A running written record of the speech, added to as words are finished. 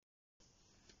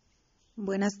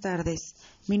Buenas tardes,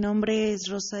 mi nombre es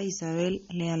Rosa Isabel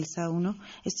Leal Sauno,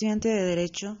 estudiante de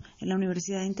Derecho en la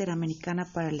Universidad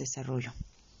Interamericana para el Desarrollo.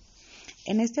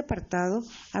 En este apartado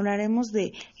hablaremos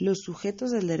de los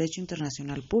sujetos del derecho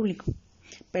internacional público.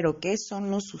 ¿Pero qué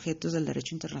son los sujetos del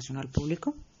derecho internacional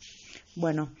público?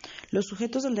 Bueno, los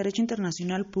sujetos del derecho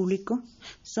internacional público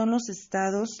son los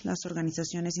estados, las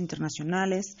organizaciones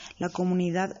internacionales, la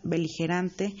comunidad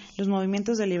beligerante, los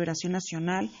movimientos de liberación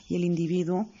nacional y el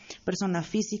individuo, persona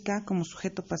física como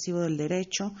sujeto pasivo del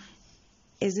derecho,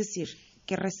 es decir,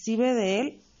 que recibe de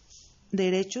él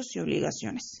derechos y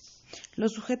obligaciones.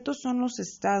 Los sujetos son los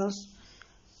estados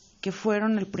que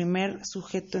fueron el primer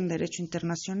sujeto en derecho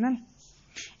internacional,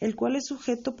 el cual es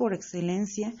sujeto por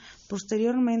excelencia.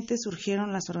 Posteriormente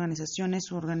surgieron las organizaciones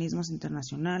u organismos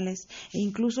internacionales e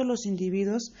incluso los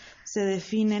individuos se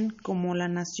definen como la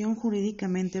nación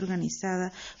jurídicamente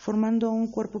organizada, formando un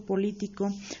cuerpo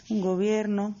político, un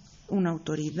gobierno, una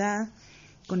autoridad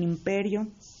con imperio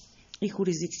y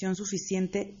jurisdicción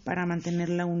suficiente para mantener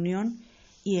la unión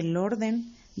y el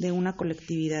orden de una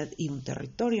colectividad y un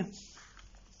territorio.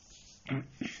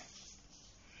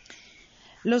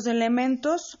 Los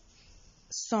elementos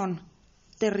son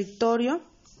territorio,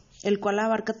 el cual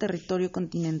abarca territorio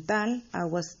continental,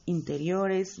 aguas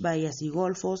interiores, bahías y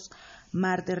golfos,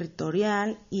 mar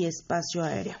territorial y espacio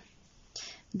aéreo.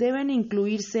 Deben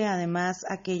incluirse además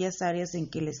aquellas áreas en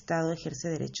que el Estado ejerce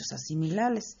derechos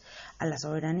asimilables a la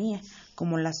soberanía,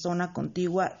 como la zona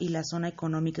contigua y la zona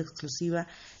económica exclusiva,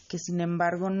 que sin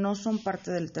embargo no son parte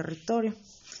del territorio.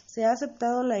 Se ha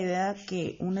aceptado la idea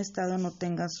que un Estado no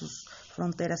tenga sus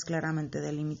fronteras claramente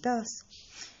delimitadas.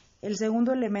 El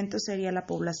segundo elemento sería la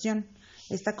población.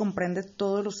 Esta comprende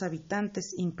todos los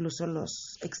habitantes, incluso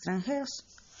los extranjeros.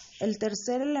 El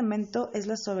tercer elemento es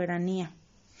la soberanía,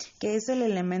 que es el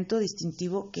elemento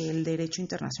distintivo que el derecho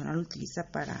internacional utiliza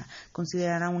para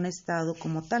considerar a un Estado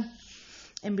como tal.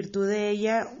 En virtud de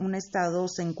ella, un Estado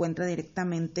se encuentra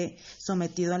directamente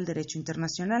sometido al derecho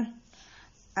internacional.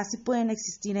 Así pueden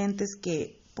existir entes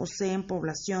que poseen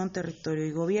población, territorio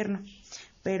y gobierno,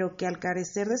 pero que al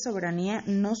carecer de soberanía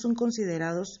no son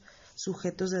considerados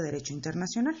sujetos de derecho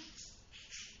internacional.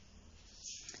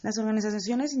 Las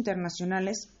organizaciones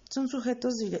internacionales son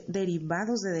sujetos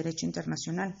derivados de derecho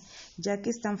internacional, ya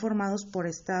que están formados por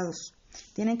estados.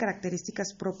 Tienen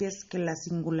características propias que las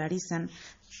singularizan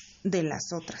de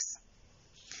las otras.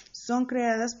 Son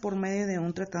creadas por medio de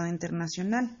un tratado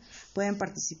internacional, pueden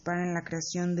participar en la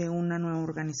creación de una nueva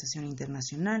organización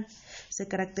internacional, se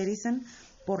caracterizan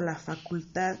por la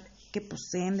facultad que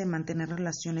poseen de mantener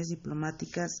relaciones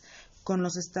diplomáticas con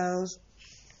los Estados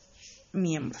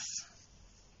miembros.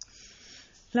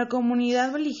 La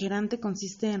comunidad beligerante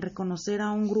consiste en reconocer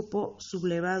a un grupo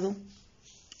sublevado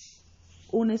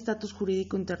un estatus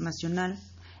jurídico internacional.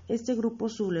 Este grupo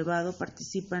sublevado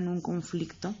participa en un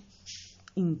conflicto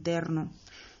interno,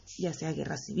 ya sea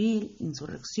guerra civil,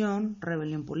 insurrección,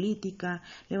 rebelión política,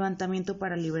 levantamiento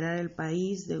para liberar el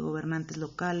país de gobernantes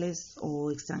locales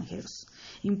o extranjeros,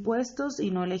 impuestos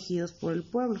y no elegidos por el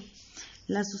pueblo,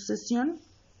 la sucesión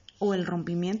o el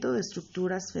rompimiento de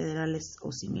estructuras federales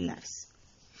o similares,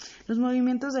 los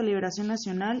movimientos de liberación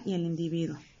nacional y el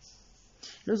individuo.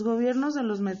 Los gobiernos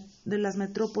de las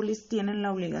metrópolis tienen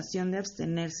la obligación de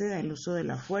abstenerse del uso de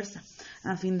la fuerza,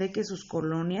 a fin de que sus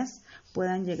colonias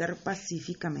puedan llegar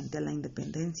pacíficamente a la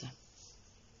independencia.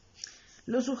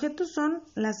 Los sujetos son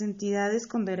las entidades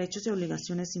con derechos y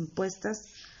obligaciones impuestas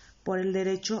por el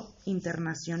derecho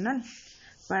internacional.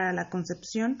 Para la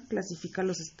concepción, clasifica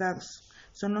los estados.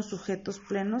 Son los sujetos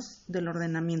plenos del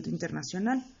ordenamiento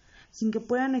internacional, sin que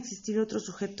puedan existir otros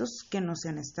sujetos que no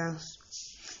sean estados.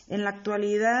 En la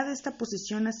actualidad, esta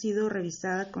posición ha sido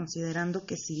revisada considerando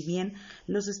que si bien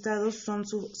los estados son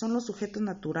los sujetos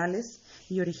naturales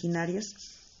y originarios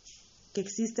que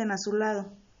existen a su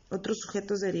lado, otros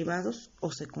sujetos derivados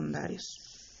o secundarios.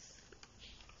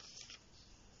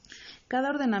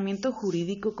 Cada ordenamiento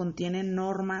jurídico contiene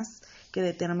normas que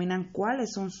determinan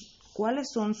cuáles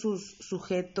son sus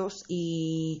sujetos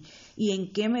y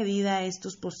en qué medida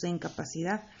estos poseen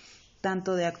capacidad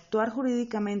tanto de actuar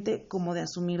jurídicamente como de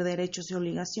asumir derechos y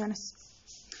obligaciones.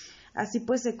 Así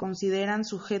pues, se consideran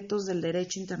sujetos del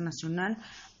derecho internacional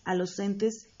a los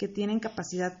entes que tienen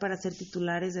capacidad para ser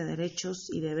titulares de derechos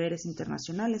y deberes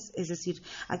internacionales, es decir,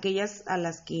 aquellas a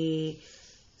las que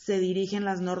se dirigen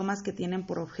las normas que tienen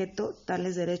por objeto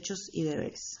tales derechos y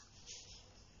deberes.